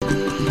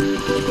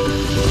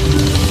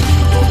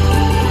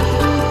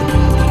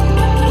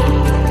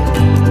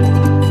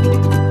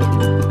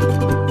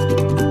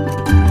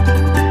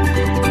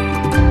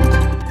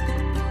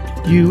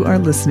are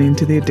listening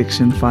to the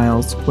Addiction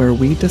Files, where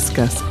we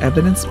discuss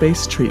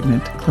evidence-based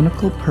treatment,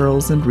 clinical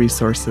pearls, and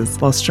resources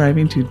while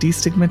striving to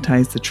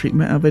destigmatize the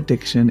treatment of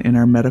addiction in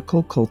our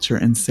medical culture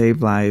and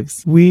save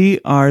lives. We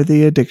are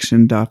the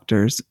Addiction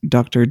Doctors,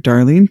 Dr.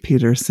 Darlene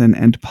Peterson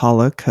and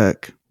Paula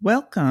Cook.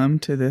 Welcome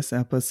to this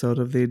episode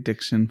of the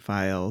Addiction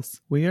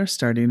Files. We are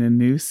starting a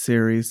new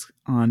series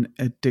on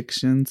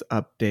Addictions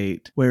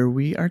Update, where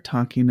we are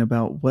talking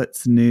about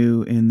what's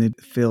new in the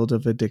field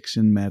of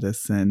addiction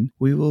medicine.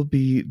 We will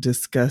be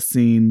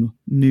discussing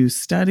new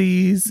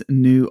studies,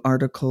 new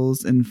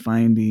articles, and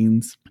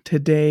findings.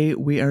 Today,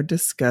 we are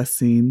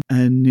discussing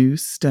a new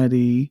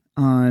study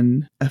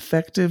on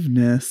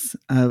effectiveness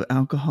of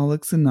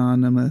Alcoholics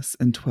Anonymous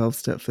and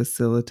 12-step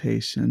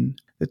facilitation.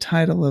 The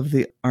title of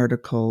the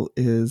article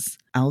is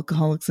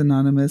Alcoholics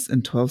Anonymous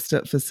and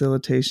 12-Step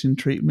Facilitation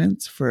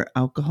Treatments for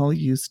Alcohol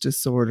Use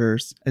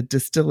Disorders, a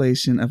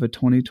distillation of a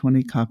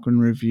 2020 Cochrane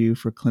review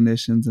for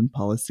Clinicians and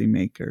Policy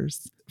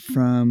Makers.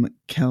 From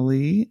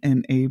Kelly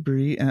and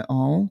Abry et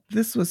al.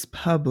 This was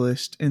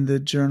published in the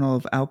Journal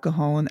of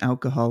Alcohol and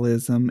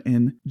Alcoholism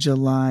in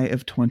July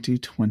of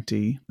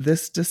 2020.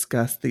 This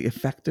discussed the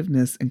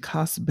effectiveness and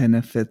cost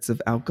benefits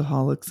of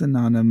Alcoholics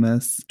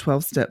Anonymous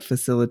 12-step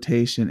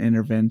facilitation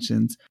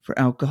interventions for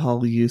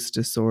alcohol use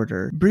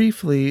disorder.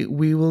 Briefly,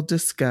 we will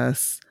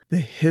discuss the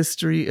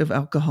history of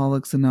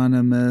Alcoholics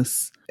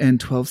Anonymous and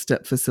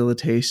 12-step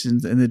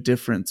facilitations and the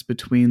difference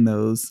between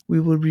those. We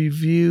will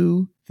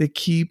review the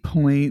key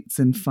points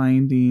and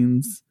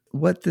findings,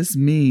 what this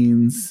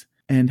means,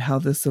 and how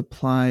this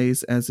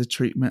applies as a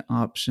treatment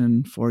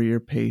option for your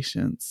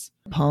patients.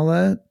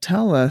 Paula,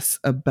 tell us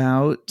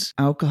about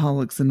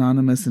Alcoholics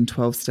Anonymous and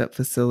 12-step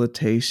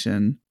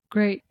facilitation.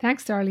 Great.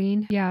 Thanks,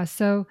 Darlene. Yeah,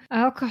 so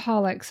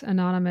Alcoholics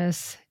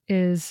Anonymous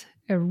is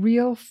a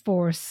real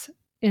force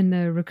in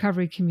the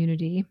recovery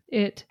community.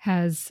 It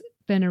has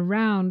been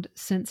around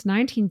since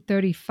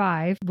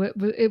 1935.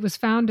 It was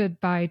founded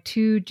by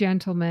two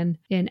gentlemen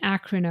in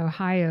Akron,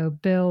 Ohio,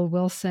 Bill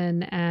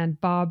Wilson and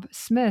Bob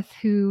Smith,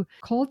 who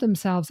called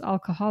themselves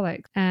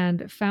alcoholics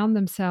and found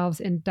themselves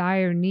in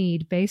dire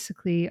need,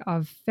 basically,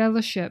 of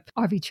fellowship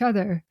of each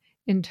other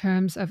in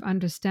terms of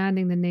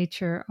understanding the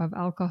nature of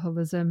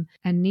alcoholism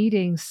and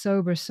needing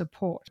sober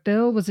support.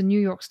 Bill was a New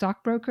York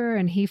stockbroker,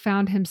 and he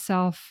found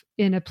himself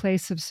in a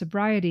place of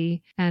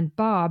sobriety, and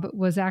Bob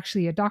was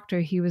actually a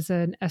doctor. He was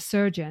a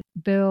surgeon.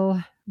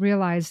 Bill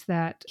realized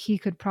that he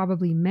could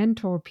probably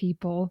mentor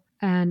people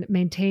and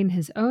maintain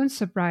his own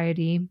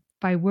sobriety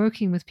by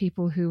working with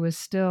people who were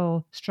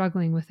still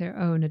struggling with their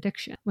own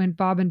addiction. When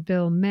Bob and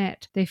Bill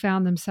met, they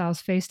found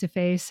themselves face to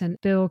face, and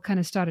Bill kind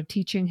of started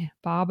teaching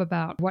Bob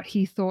about what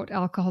he thought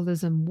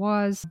alcoholism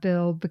was.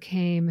 Bill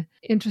became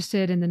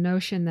interested in the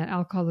notion that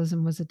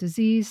alcoholism was a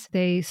disease.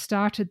 They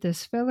started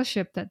this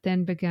fellowship that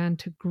then began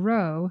to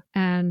grow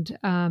and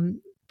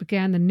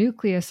began the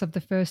nucleus of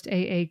the first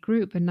AA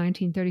group in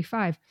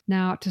 1935.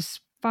 Now, to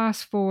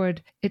fast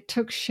forward, it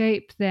took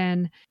shape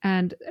then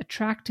and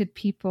attracted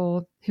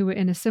people who were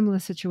in a similar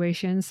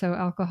situation,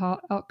 so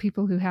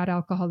people who had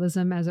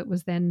alcoholism, as it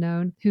was then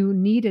known, who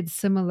needed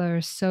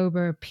similar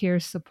sober peer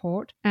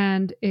support.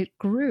 And it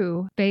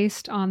grew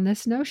based on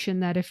this notion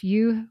that if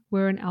you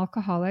were an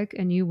alcoholic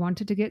and you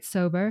wanted to get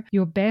sober,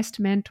 your best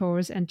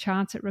mentors and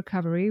chance at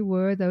recovery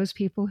were those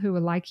people who were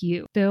like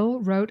you. Bill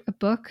wrote a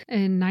book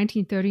in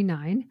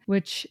 1939,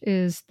 which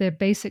is the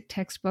basic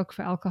textbook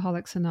for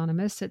Alcoholics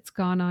Anonymous. It's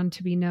gone on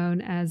to be known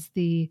as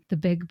the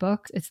big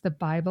book. It's the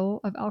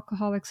Bible of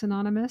Alcoholics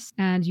Anonymous.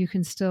 And you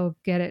can still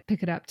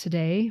pick it up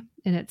today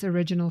in its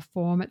original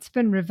form. It's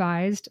been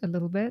revised a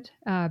little bit,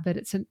 but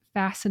it's a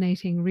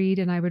fascinating read.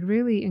 And I would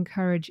really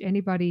encourage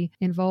anybody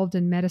involved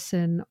in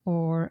medicine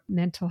or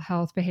mental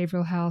health,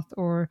 behavioral health,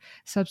 or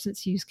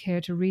substance use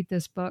care to read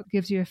this book. It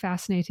gives you a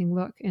fascinating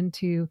look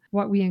into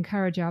what we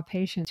encourage our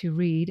patients to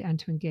read and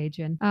to engage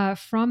in.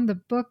 From the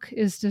book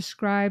is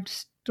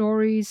described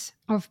stories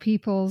of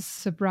people's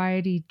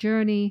sobriety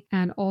journey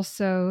and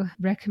also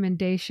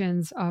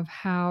recommendations of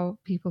how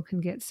people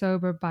can get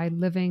sober by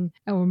living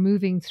or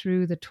moving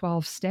through the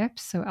 12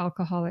 steps. So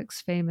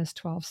Alcoholics' famous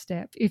 12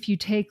 steps. If you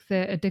take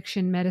the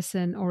addiction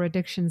medicine or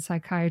addiction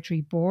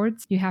psychiatry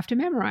boards, you have to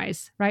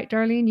memorize, right,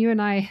 Darlene? You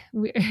and I,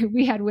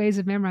 we had ways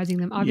of memorizing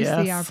them.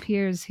 Obviously, Yes. Our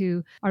peers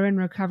who are in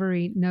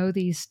recovery know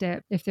these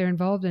steps if they're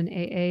involved in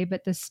AA,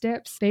 but the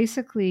steps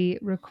basically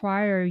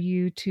require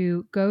you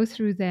to go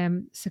through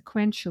them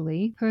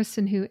sequentially.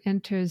 Person who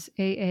enters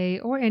AA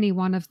or any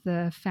one of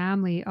the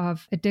family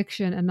of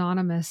Addiction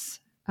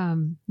Anonymous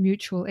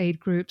mutual aid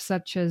groups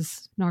such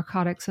as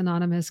Narcotics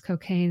Anonymous,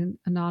 Cocaine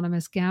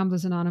Anonymous,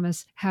 Gamblers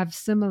Anonymous have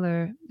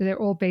they're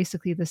all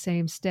basically the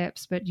same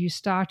steps, but you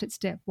start at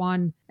step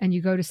 1 and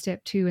you go to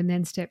step 2 and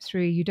then step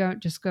 3. You don't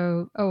just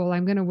go, oh, well,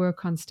 I'm going to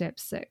work on step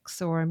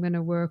 6 or I'm going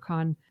to work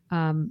on,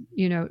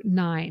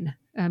 9,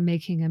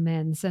 making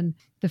amends. And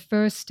the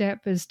first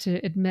step is to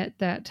admit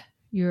that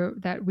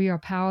we are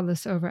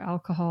powerless over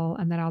alcohol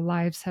and that our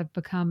lives have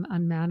become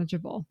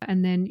unmanageable.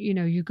 And then,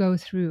 you go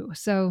through.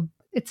 So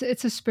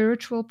it's a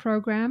spiritual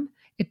program.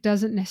 It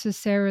doesn't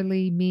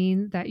necessarily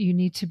mean that you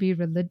need to be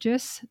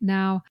religious.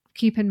 Now,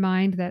 keep in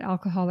mind that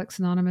Alcoholics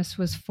Anonymous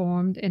was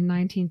formed in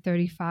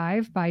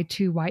 1935 by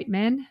two white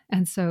men,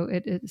 and so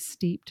it is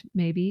steeped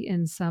maybe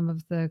in some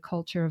of the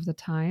culture of the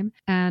time.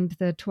 And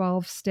the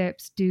 12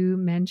 steps do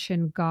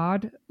mention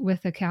God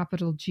with a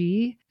capital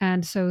G.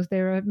 And so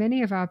there are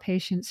many of our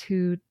patients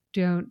who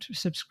don't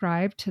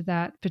subscribe to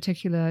that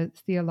particular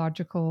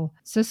theological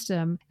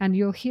system. And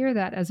you'll hear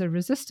that as a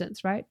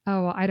resistance, right?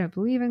 Oh, well, I don't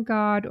believe in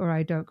God, or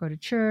I don't go to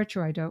church,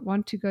 or I don't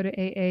want to go to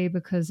AA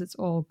because it's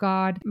all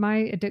God. My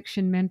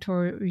addiction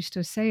mentor used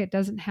to say it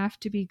doesn't have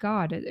to be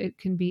God. It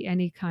can be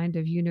any kind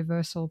of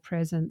universal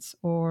presence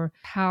or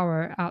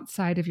power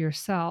outside of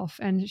yourself.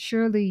 And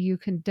surely you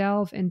can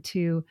delve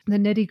into the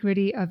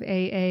nitty-gritty of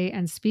AA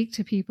and speak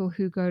to people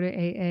who go to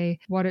AA,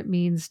 what it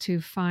means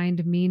to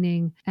find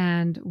meaning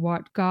and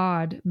what God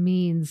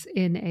means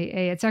in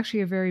AA. It's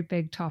actually a very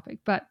big topic,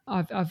 but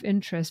of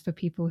interest for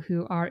people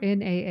who are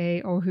in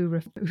AA or who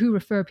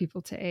refer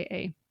people to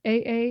AA.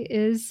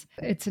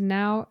 It's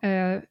now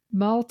a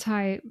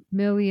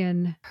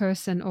multi-million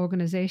person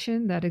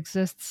organization that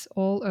exists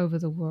all over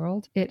the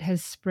world. It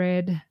has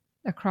spread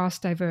across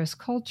diverse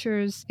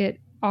cultures. It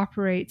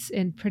operates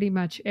in pretty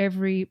much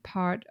every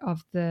part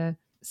of the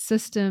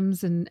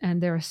systems, and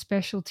there are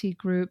specialty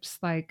groups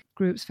like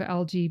groups for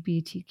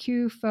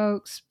LGBTQ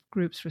folks,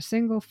 groups for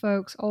single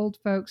folks, old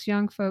folks,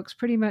 young folks,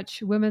 pretty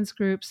much women's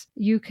groups.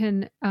 You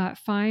can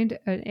find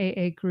an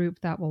AA group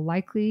that will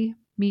likely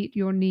meet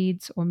your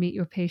needs or meet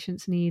your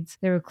patient's needs.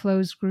 There are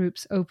closed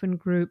groups, open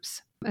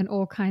groups, and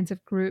all kinds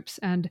of groups.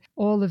 And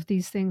all of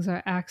these things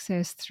are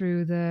accessed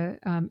through the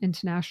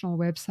international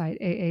website,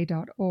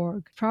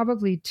 aa.org.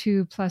 Probably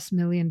 2+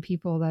 million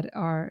people that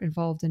are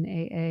involved in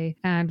AA.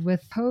 And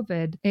with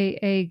COVID,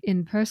 AA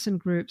in-person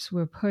groups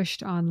were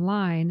pushed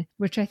online,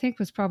 which I think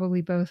was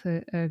probably both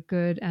a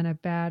good and a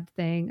bad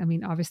thing. I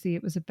mean, obviously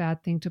it was a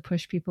bad thing to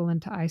push people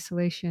into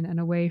isolation and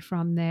away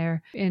from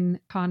their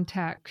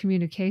in-contact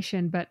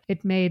communication, but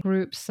it made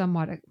groups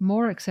somewhat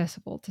more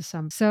accessible to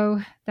some.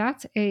 So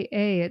that's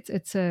AA.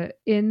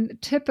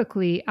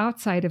 Typically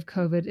outside of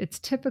COVID, it's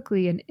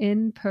typically an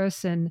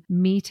in-person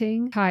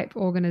meeting type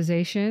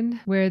organization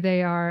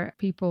where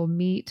people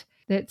meet.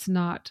 That's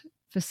not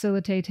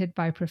facilitated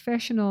by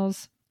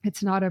professionals.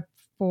 It's not a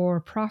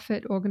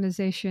for-profit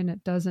organization.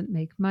 It doesn't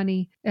make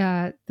money.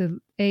 The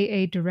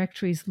AA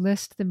directories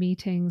list the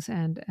meetings,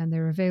 and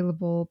they're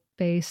available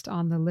based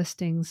on the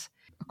listings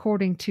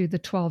according to the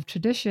 12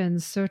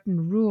 traditions,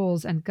 certain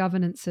rules and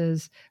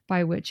governances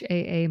by which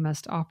AA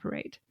must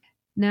operate.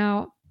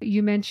 Now,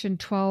 you mentioned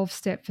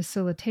 12-step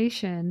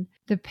facilitation.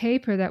 The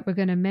paper that we're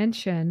going to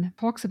mention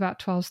talks about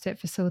 12-step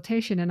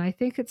facilitation, and I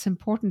think it's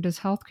important as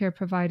healthcare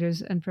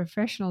providers and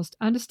professionals to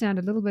understand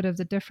a little bit of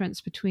the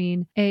difference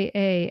between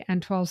AA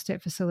and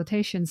 12-step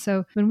facilitation.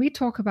 So when we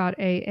talk about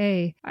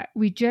AA,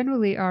 we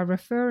generally are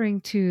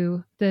referring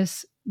to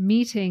this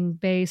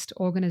meeting-based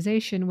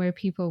organization where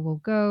people will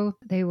go.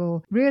 They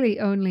will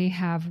really only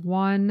have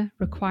one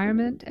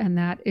requirement, and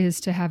that is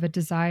to have a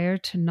desire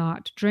to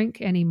not drink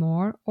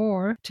anymore,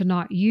 or to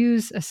not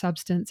use a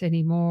substance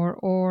anymore,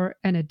 or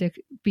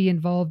be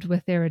involved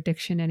with their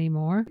addiction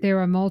anymore. There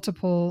are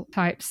multiple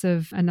types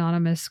of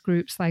anonymous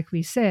groups, like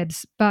we said,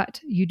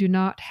 but you do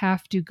not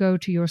have to go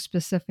to your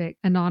specific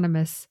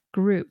anonymous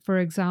group. For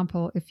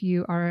example, if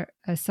you are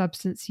a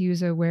substance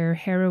user where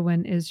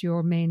heroin is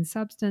your main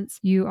substance,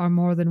 you are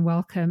more than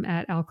welcome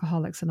at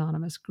Alcoholics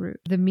Anonymous group.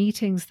 The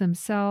meetings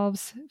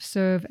themselves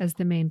serve as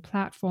the main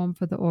platform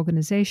for the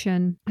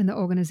organization, and the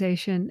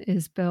organization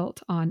is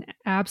built on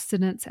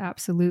abstinence,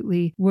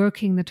 absolutely,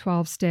 working the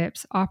 12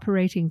 steps,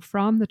 operating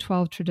from the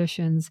 12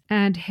 traditions,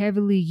 and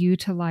heavily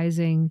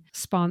utilizing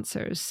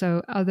sponsors.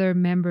 So other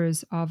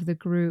members of the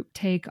group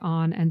take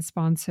on and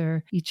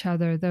sponsor each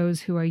other,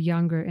 those who are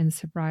younger in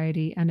sobriety.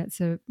 And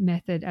it's a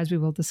method, as we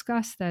will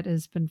discuss, that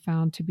has been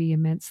found to be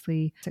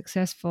immensely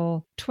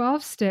successful.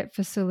 12-step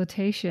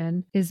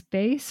facilitation is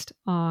based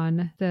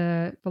on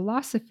the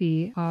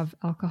philosophy of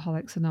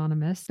Alcoholics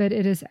Anonymous, but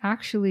it is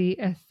actually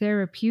a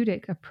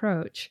therapeutic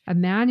approach, a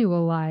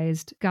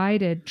manualized,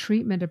 guided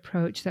treatment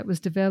approach that was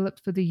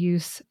developed for the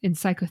use in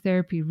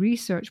psychotherapy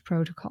research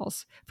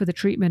protocols for the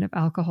treatment of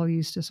alcohol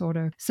use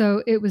disorder.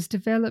 So it was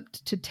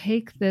developed to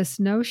take this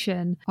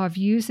notion of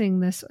using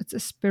this, it's a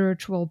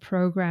spiritual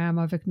program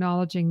of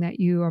acknowledging that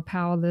you are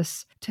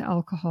powerless to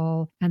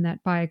alcohol, and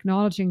that by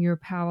acknowledging you're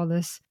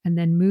powerless and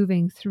then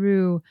moving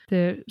through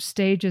the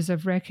stages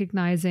of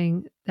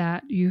recognizing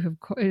that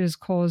it has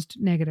caused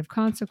negative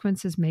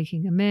consequences,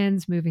 making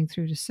amends, moving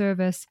through to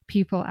service,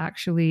 people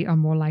actually are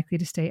more likely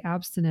to stay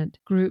abstinent.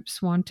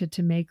 Groups wanted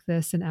to make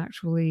this an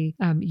actually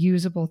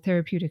usable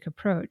therapeutic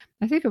approach.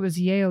 I think it was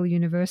Yale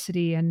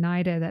University and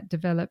NIDA that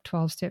developed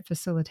 12-step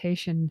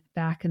facilitation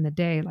back in the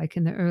day, like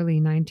in the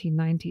early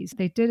 1990s.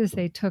 They did is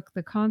they took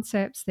the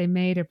concepts, they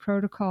made a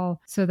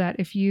protocol so that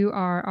if you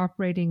are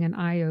operating an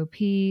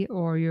IOP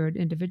or you're an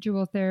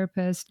individual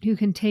therapist, you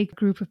can take a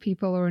group of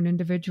people or an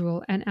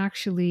individual and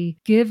actually actually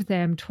give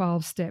them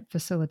 12-step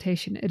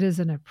facilitation. It is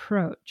an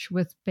approach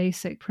with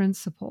basic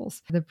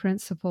principles. The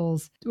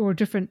principles or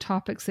different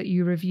topics that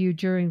you review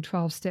during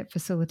 12-step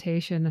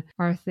facilitation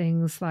are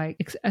things like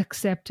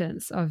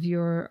acceptance of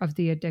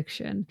the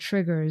addiction,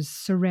 triggers,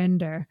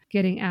 surrender,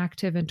 getting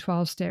active in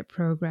 12-step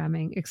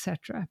programming,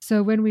 etc.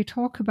 So when we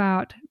talk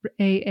about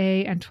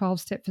AA and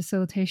 12-step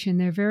facilitation,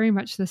 they're very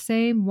much the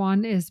same.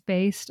 One is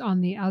based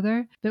on the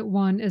other, but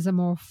one is a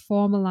more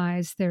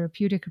formalized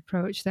therapeutic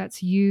approach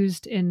that's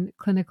used in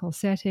clinical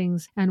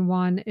settings, and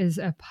one is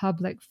a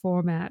public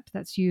format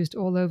that's used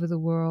all over the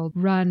world,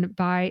 run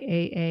by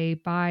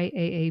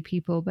AA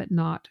people, but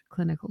not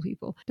clinical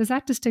people. Does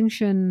that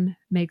distinction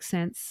make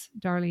sense,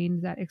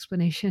 Darlene, that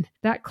explanation?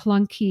 That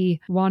clunky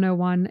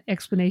 101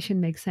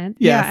 explanation makes sense?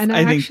 Yes, yeah, and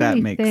I think that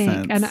makes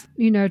sense.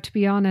 And, to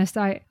be honest,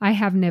 I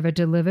have never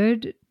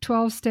delivered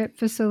 12-step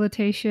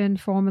facilitation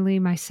formally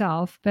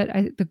myself, but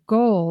the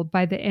goal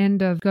by the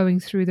end of going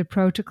through the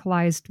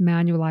protocolized,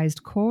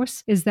 manualized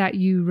course is that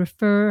you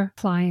refer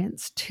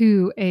clients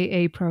to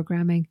AA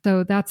programming.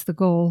 So that's the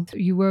goal.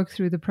 You work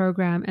through the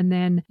program and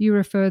then you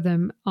refer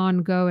them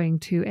ongoing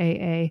to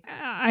AA.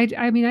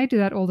 I mean, I do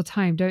that all the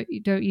time,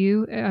 don't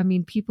you? I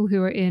mean, people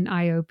who are in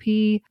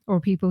IOP or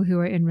people who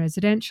are in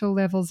residential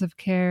levels of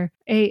care,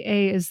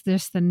 AA is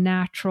just the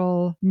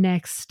natural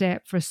next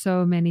step for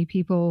so many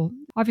people.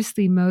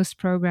 Obviously, most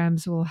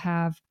programs will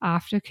have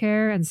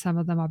aftercare, and some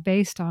of them are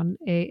based on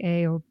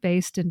AA or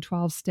based in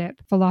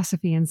 12-step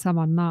philosophy, and some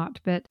are not.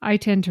 But I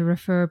tend to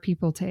refer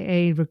people to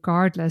AA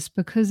regardless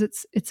because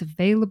it's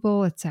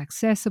available, it's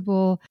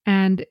accessible,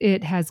 and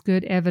it has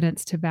good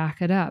evidence to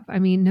back it up. I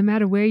mean, no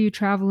matter where you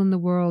travel in the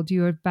world,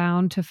 you are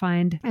bound to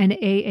find an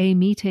AA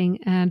meeting,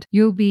 and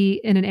you'll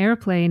be in an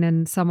airplane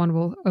and someone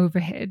will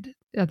overhead.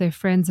 Are they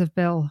friends of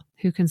Bill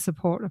who can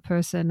support a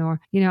person?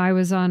 Or, I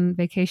was on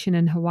vacation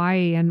in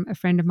Hawaii and a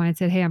friend of mine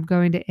said, hey, I'm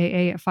going to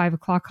AA at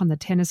 5:00 on the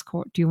tennis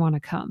court. Do you want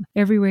to come?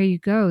 Everywhere you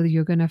go,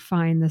 you're going to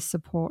find the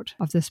support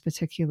of this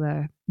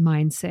particular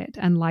mindset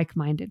and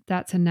like-minded.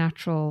 That's a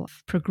natural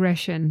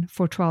progression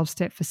for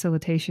 12-step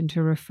facilitation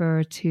to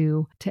refer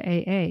to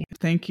AA.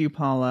 Thank you,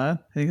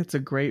 Paula. I think it's a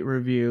great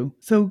review.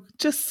 So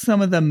just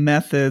some of the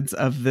methods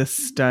of this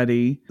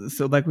study.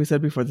 So like we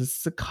said before, this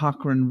is a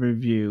Cochrane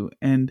review.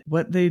 And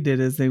what they did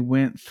is they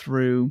went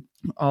through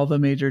all the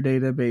major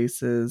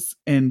databases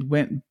and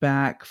went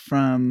back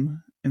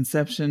from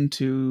inception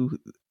to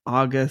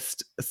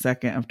August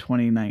 2nd of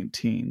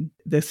 2019.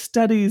 The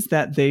studies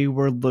that they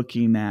were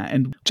looking at,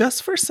 and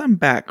just for some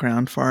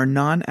background for our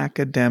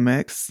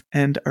non-academics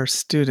and our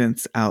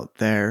students out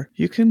there,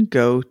 you can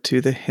go to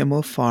the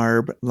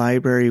Himmelfarb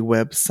Library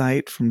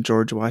website from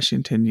George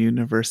Washington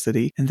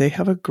University, and they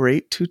have a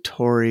great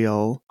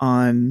tutorial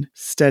on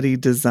Study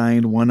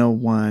Design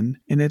 101,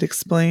 and it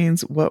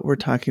explains what we're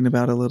talking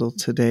about a little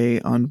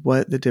today on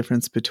what the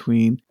difference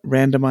between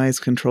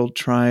randomized controlled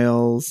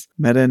trials,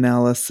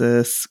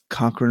 meta-analysis,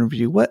 Cochrane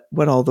review, what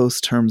all those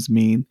terms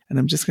mean. And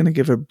I'm just going to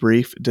give a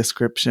brief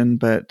description,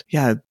 but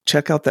yeah,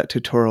 check out that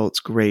tutorial. It's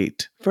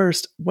great.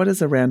 First, what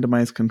is a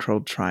randomized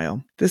controlled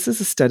trial? This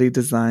is a study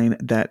design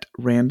that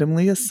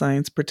randomly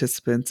assigns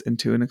participants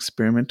into an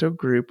experimental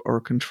group or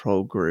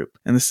control group.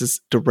 And this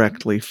is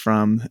directly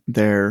from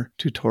their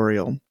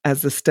tutorial.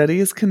 As the study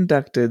is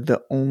conducted,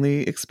 the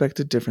only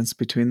expected difference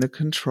between the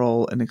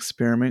control and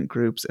experiment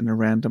groups in a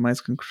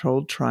randomized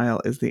controlled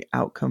trial is the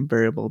outcome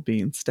variable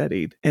being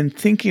studied. And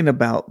thinking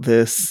about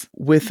this,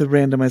 with the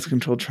randomized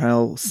controlled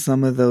trial,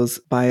 some of those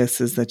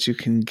biases that you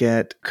can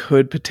get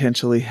could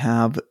potentially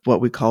have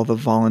what we call the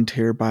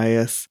volunteer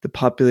bias. The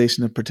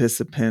population of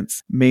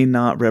participants may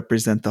not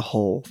represent the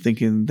whole,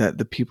 thinking that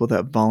the people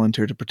that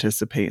volunteer to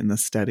participate in the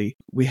study,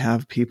 we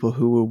have people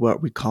who are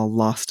what we call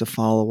lost to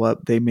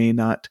follow-up. They may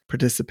not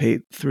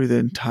participate through the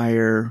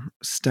entire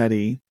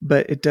study,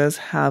 but it does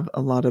have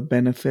a lot of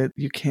benefit.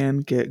 You can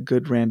get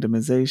good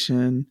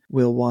randomization,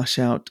 will wash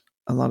out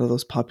a lot of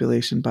those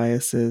population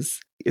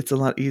biases. It's a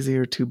lot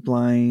easier to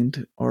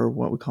blind or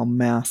what we call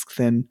mask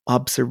than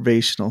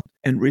observational,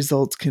 and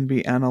results can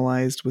be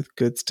analyzed with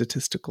good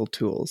statistical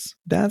tools.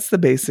 That's the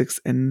basics,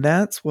 and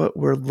that's what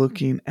we're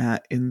looking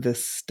at in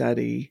this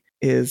study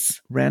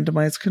is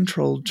randomized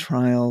controlled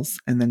trials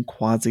and then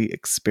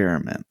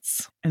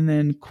quasi-experiments. And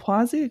then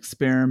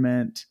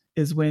quasi-experiment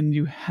is when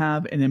you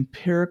have an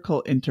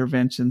empirical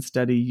intervention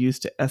study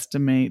used to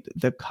estimate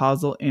the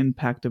causal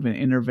impact of an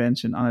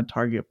intervention on a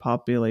target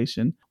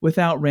population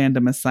without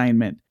random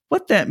assignment.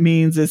 What that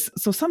means is,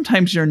 so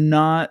sometimes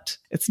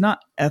it's not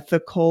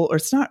ethical or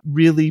it's not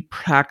really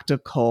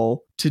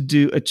practical to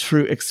do a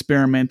true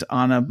experiment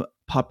on a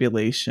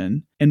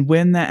population. And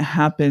when that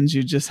happens,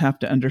 you just have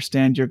to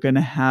understand you're going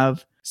to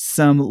have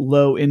some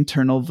low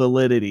internal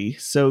validity.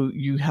 So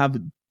you have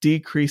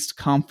decreased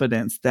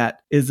confidence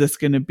that is this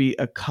going to be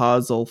a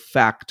causal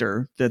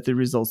factor that the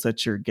results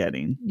that you're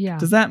getting. Yeah.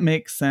 Does that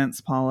make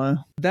sense,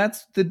 Paula?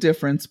 That's the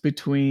difference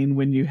between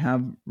when you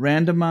have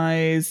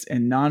randomized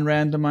and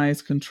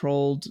non-randomized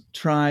controlled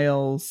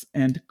trials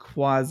and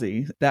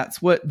quasi.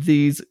 That's what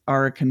these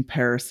are a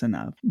comparison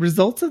of.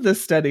 Results of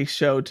this study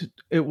showed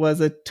it was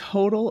a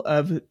total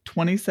of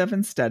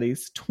 27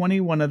 studies.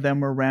 21 of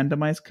them were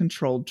randomized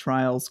controlled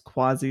trials,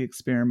 quasi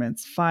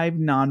experiments, 5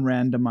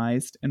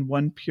 non-randomized, and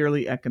 1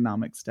 purely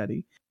economic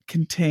study.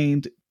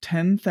 Contained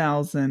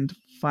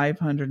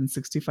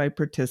 10,565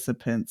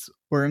 participants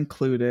were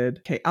included.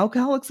 Okay,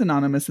 Alcoholics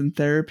Anonymous and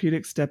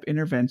therapeutic step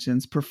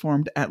interventions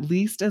performed at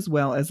least as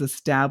well as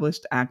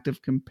established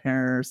active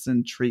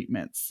comparison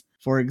treatments.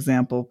 For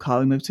example,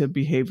 cognitive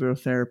behavioral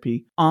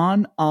therapy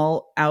on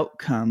all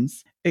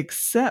outcomes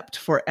except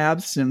for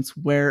abstinence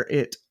where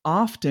it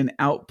often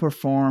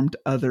outperformed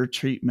other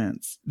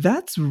treatments.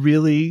 That's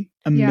really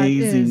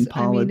amazing,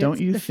 Paula, don't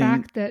you think? The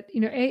fact that,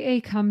 AA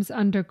comes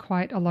under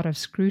quite a lot of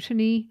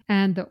scrutiny,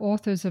 and the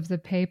authors of the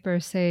paper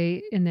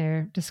say in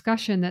their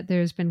discussion that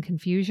there's been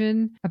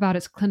confusion about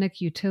its clinic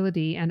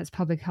utility and its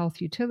public health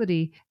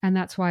utility, and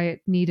that's why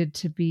it needed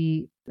to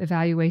be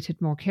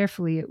evaluated more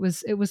carefully. It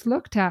was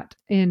looked at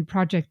in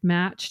Project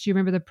Match. Do you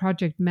remember the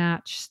Project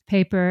Match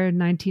paper in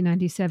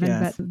 1997?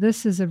 Yes. But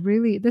this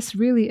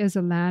really is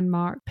a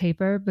landmark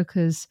paper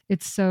because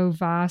it's so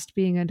vast,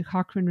 being a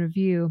Cochrane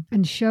review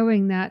and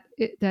showing that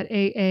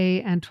AA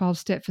and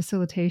 12-step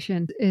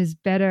facilitation is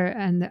better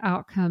and the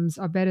outcomes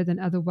are better than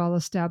other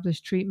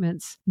well-established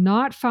treatments.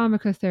 Not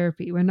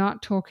pharmacotherapy. We're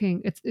not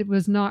talking, it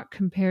was not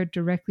compared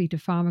directly to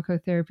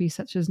pharmacotherapy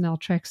such as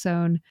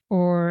naltrexone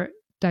or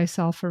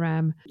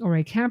disulfiram or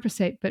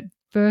acamprosate, but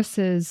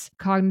versus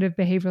cognitive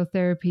behavioral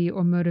therapy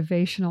or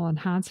motivational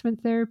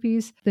enhancement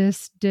therapies.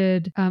 This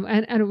did,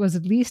 and it was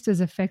at least as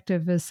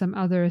effective as some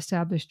other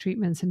established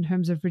treatments in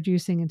terms of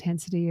reducing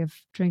intensity of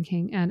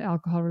drinking and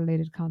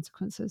alcohol-related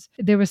consequences.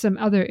 There were some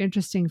other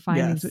interesting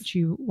findings which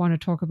you want to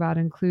talk about,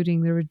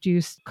 including the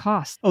reduced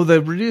cost. Oh,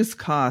 the reduced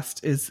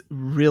cost is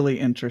really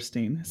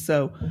interesting.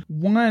 So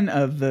one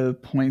of the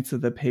points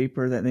of the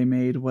paper that they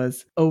made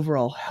was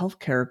overall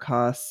healthcare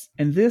costs.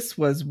 And this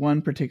was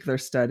one particular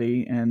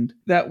study, and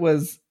that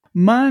was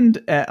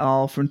Mund et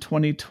al. From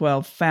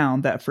 2012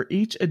 found that for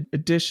each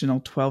additional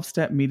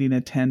 12-step meeting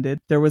attended,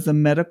 there was a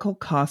medical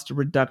cost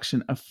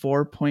reduction of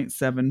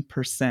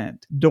 4.7%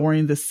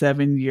 during the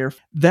 7-year.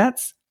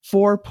 That's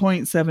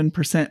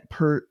 4.7%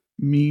 per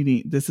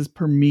meeting. This is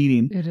per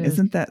meeting.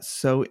 Isn't that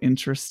so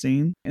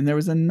interesting? And there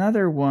was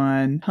another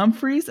one,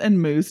 Humphreys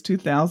and Moose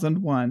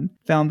 2001,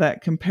 found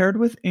that compared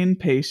with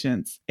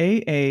inpatients,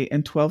 AA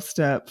and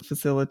 12-step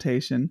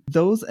facilitation,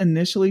 those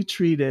initially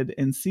treated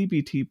in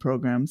CBT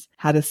programs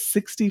had a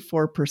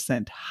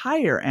 64%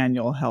 higher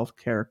annual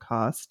healthcare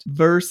cost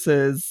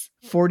versus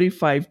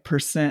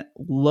 45%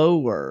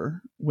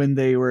 lower when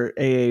they were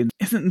AA.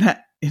 Isn't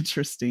that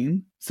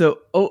interesting? So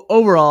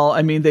overall,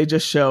 I mean, they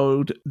just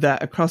showed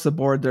that across the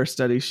board, their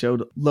study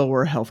showed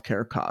lower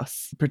healthcare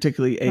costs,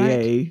 particularly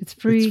AA. It's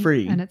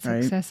free and it's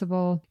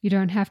accessible. You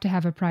don't have to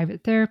have a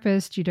private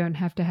therapist. You don't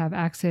have to have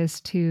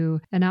access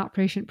to an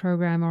outpatient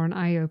program or an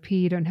IOP.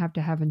 You don't have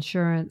to have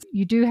insurance.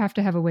 You do have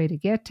to have a way to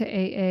get to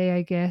AA,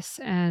 I guess,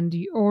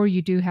 or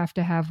you do have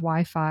to have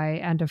Wi-Fi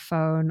and a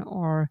phone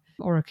or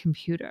a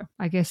computer.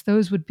 I guess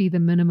those would be the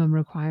minimum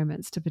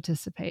requirements to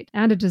participate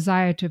and a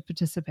desire to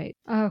participate.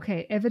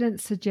 Okay,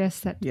 evidence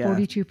suggests that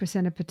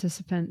 42% of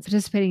participants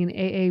participating in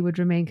AA would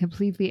remain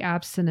completely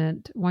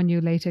abstinent 1 year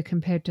later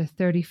compared to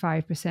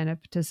 35%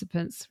 of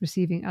participants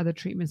receiving other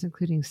treatments,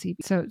 including CBT.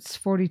 So it's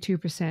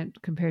 42%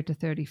 compared to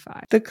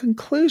 35%. The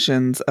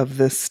conclusions of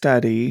this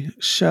study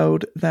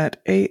showed that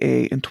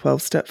AA and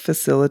 12-step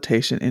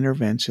facilitation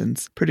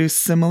interventions produce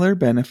similar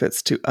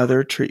benefits to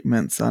other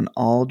treatments on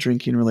all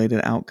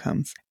drinking-related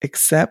outcomes,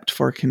 except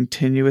for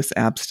continuous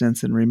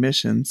abstinence and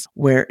remissions,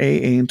 where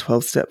AA and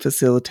 12-step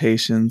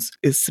facilitations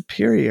is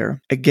superior.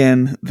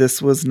 Again, this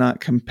was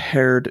not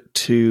compared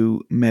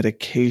to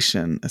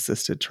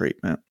medication-assisted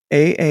treatment.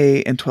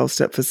 AA and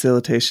 12-step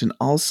facilitation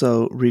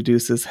also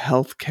reduces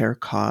healthcare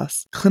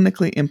costs.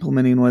 Clinically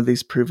implementing one of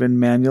these proven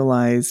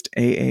manualized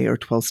AA or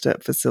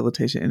 12-step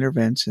facilitation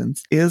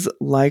interventions is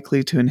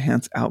likely to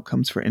enhance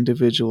outcomes for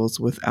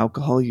individuals with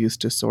alcohol use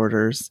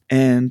disorders,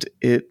 and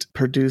it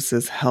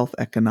produces health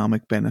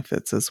economic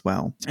benefits as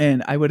well.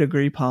 And I would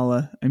agree,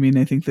 Paula. I mean,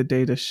 I think the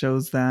data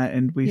shows that,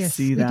 and we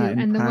see that in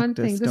and practice, the one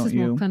thing, this is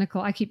more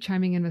clinical. I keep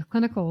chiming in with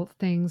clinical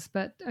things,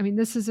 but I mean,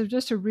 this is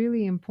just a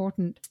really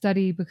important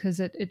study because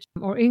it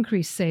or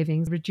increased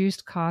savings,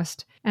 reduced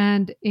cost,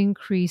 and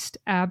increased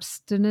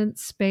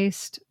abstinence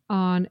based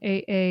on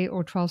AA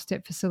or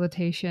 12-step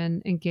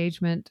facilitation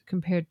engagement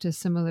compared to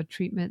similar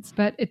treatments.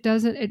 But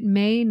it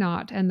may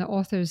not, and the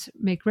authors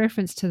make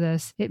reference to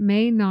this, it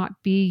may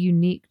not be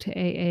unique to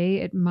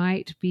AA. It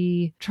might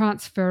be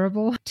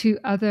transferable to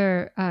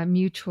other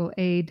mutual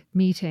aid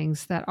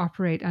meetings that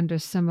operate under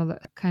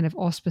similar kind of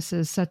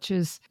auspices, such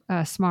as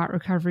Smart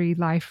Recovery,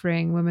 Life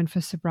Ring, Women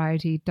for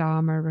Sobriety,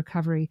 Dharma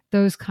Recovery.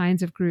 Those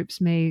kinds of groups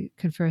may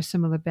confer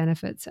similar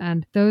benefits.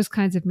 And those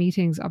kinds of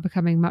meetings are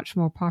becoming much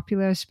more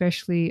popular,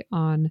 especially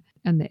on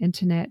the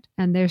internet,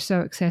 and they're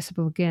so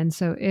accessible again.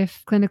 So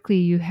if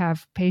clinically you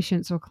have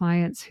patients or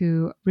clients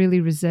who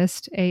really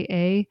resist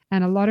AA,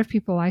 and a lot of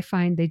people I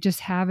find they just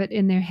have it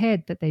in their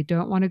head that they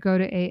don't want to go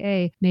to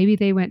AA. Maybe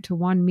they went to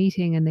one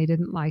meeting and they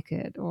didn't like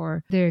it,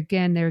 or they're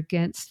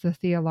against the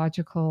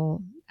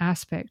theological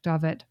aspect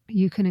of it.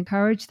 You can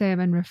encourage them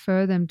and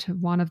refer them to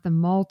one of the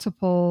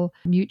multiple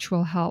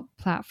mutual help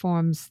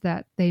platforms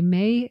that they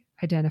may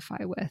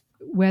identify with,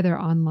 whether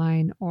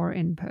online or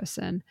in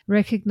person,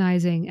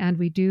 recognizing, and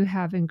we do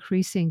have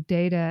increasing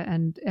data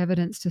and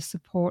evidence to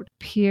support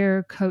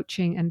peer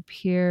coaching and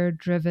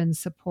peer-driven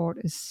support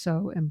is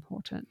so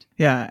important.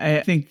 Yeah,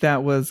 I think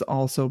that was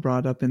also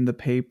brought up in the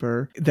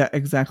paper, that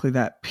exactly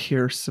that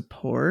peer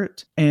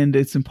support, and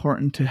it's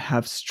important to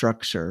have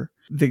structure.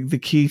 The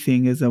key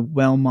thing is a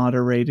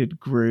well-moderated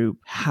group.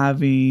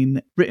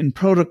 Having written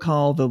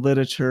protocol, the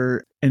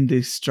literature, and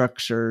these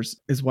structures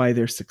is why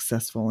they're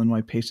successful and why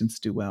patients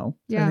do well.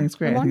 So I think it's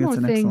great. I think that's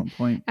an excellent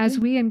point. As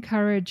we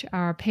encourage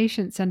our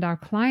patients and our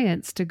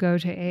clients to go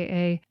to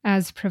AA,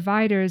 as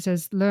providers,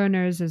 as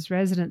learners, as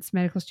residents,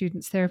 medical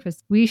students,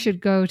 therapists, we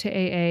should go to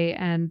AA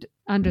and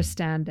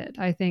understand it.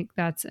 I think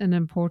that's an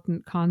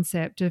important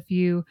concept of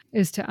view,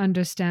 is to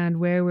understand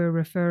where we're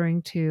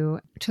referring to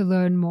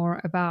learn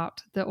more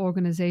about the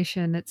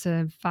organization. It's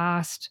a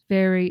vast,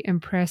 very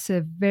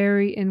impressive,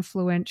 very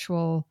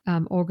influential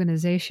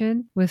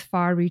organization with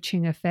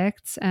far-reaching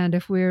effects. And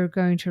if we're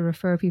going to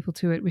refer people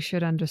to it, we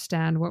should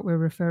understand what we're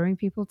referring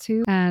people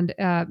to. And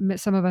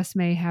some of us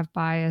may have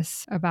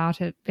bias about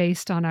it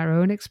based on our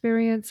own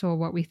experience, or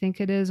what we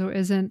think it is or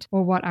isn't,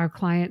 or what our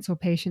clients or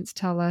patients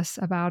tell us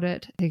about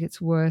it. I think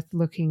it's worth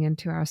looking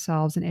into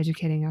ourselves and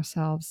educating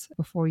ourselves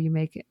before you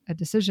make a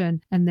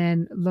decision, and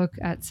then look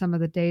at some of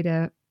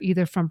the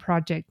either from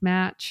Project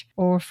Match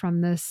or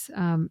from this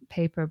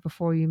paper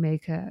before you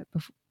make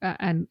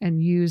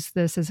and use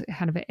this as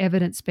kind of an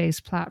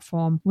evidence-based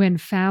platform when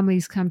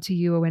families come to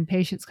you or when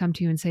patients come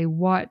to you and say,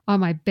 what are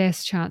my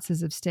best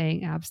chances of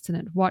staying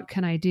abstinent? What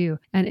can I do?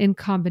 And in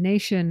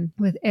combination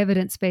with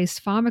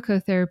evidence-based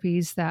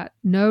pharmacotherapies that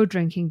no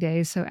drinking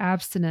days, so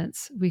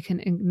abstinence, we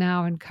can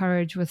now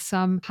encourage with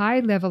some high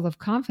level of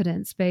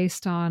confidence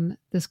based on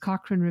this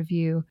Cochrane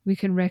review, we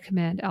can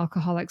recommend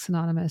Alcoholics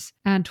Anonymous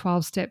and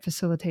 12-step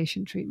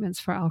facilitation treatments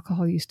for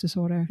alcohol use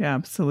disorder. Yeah,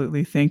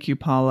 absolutely. Thank you,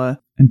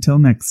 Paula. Until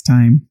next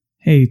time.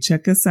 Hey,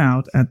 check us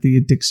out at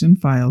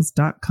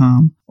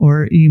theaddictionfiles.com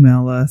or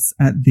email us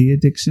at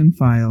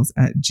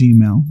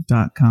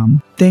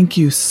theaddictionfiles@gmail.com. Thank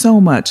you so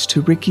much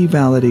to Ricky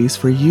Valades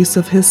for use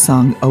of his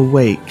song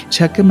Awake.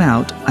 Check him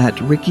out at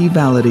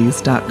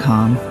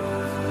rickyvalades.com.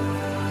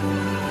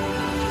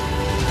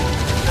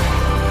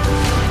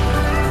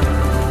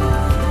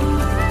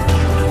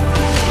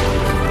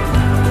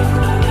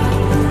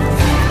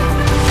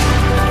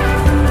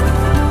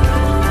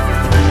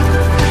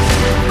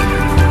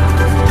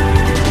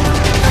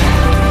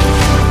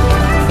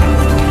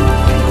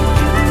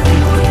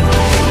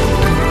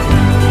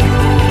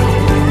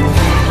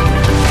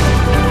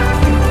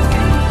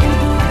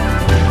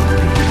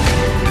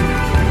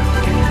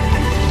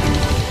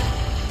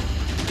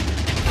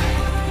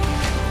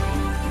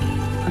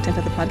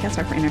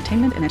 Are for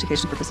entertainment and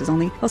education purposes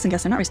only. Hosts and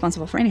guests are not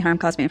responsible for any harm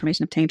caused by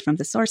information obtained from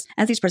this source.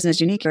 As each person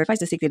is unique, you're advised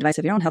to seek the advice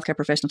of your own healthcare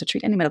professional to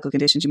treat any medical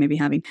conditions you may be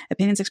having.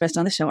 Opinions expressed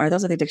on this show are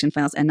those of the Addiction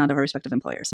Files and not of our respective employers.